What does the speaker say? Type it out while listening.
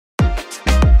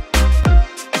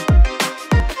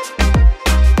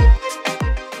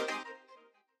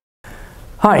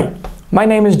Hi, my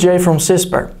name is Jay from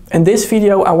CISPR. In this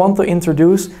video I want to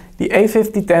introduce the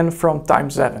A5010 from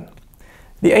Times-7.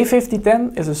 The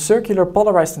A5010 is a circular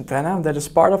polarized antenna that is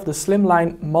part of the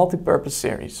Slimline multi-purpose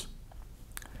series.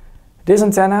 This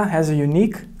antenna has a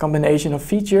unique combination of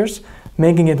features,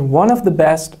 making it one of the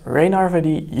best rain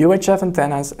RFID UHF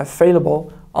antennas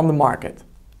available on the market.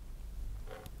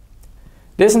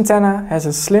 This antenna has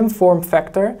a slim form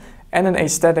factor and an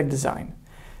aesthetic design.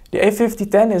 The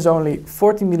A5010 is only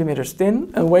 40 mm thin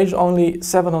and weighs only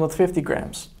 750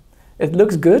 grams. It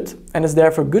looks good and is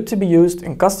therefore good to be used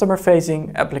in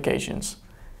customer-facing applications.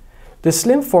 The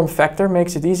slim form factor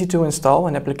makes it easy to install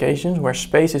in applications where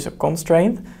space is a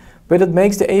constraint, but it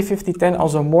makes the A5010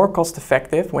 also more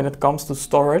cost-effective when it comes to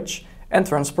storage and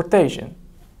transportation.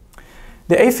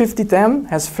 The A5010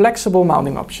 has flexible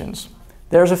mounting options.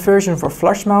 There is a version for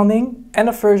flush mounting and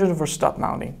a version for stud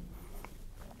mounting.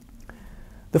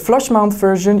 The flush mount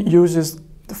version uses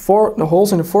the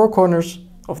holes in the four corners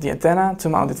of the antenna to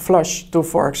mount it flush to,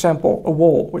 for example, a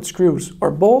wall with screws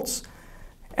or bolts,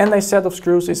 and a set of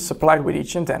screws is supplied with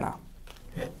each antenna.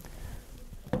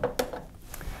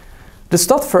 The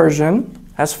stud version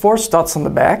has 4 studs on the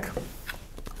back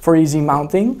for easy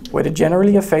mounting with a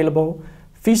generally available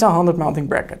VISA 100 mounting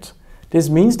bracket. This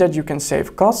means that you can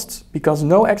save costs because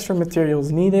no extra material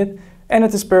is needed and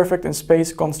it is perfect in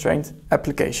space-constrained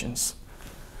applications.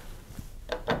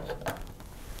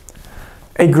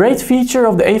 A great feature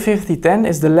of the A5010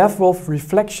 is the level of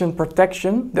reflection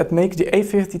protection that makes the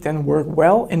A5010 work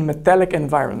well in metallic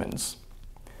environments.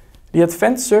 The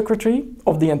advanced circuitry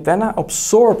of the antenna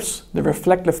absorbs the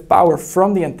reflective power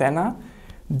from the antenna,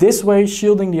 this way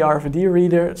shielding the RFID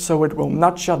reader so it will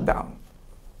not shut down.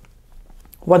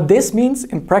 What this means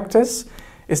in practice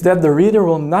is that the reader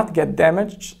will not get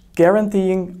damaged,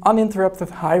 guaranteeing uninterrupted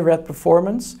high read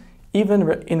performance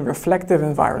even in reflective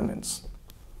environments.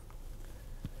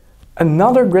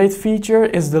 Another great feature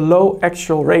is the low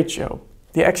axial ratio.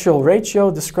 The axial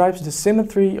ratio describes the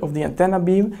symmetry of the antenna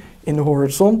beam in the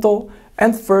horizontal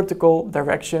and vertical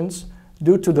directions.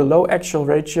 Due to the low axial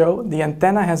ratio, the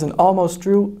antenna has an almost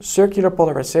true circular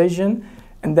polarization,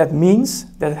 and that means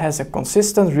that it has a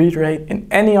consistent read rate in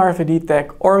any RFID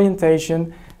tag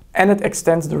orientation, and it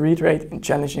extends the read rate in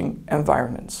challenging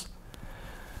environments.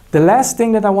 The last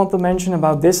thing that I want to mention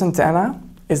about this antenna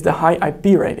is the high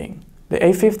IP rating. The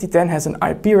A5010 has an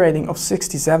IP rating of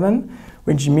 67,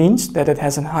 which means that it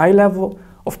has a high level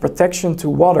of protection to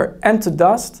water and to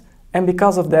dust, and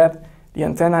because of that, the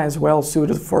antenna is well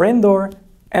suited for indoor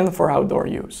and for outdoor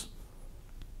use.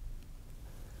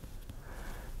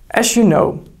 As you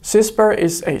know, CISPR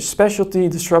is a specialty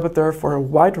distributor for a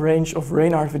wide range of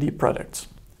rain RFID products.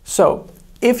 So,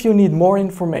 if you need more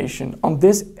information on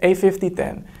this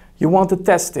A5010, you want to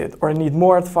test it or need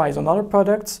more advice on other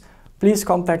products, please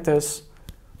contact us.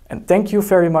 And thank you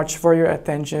very much for your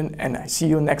attention, and I see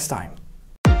you next time.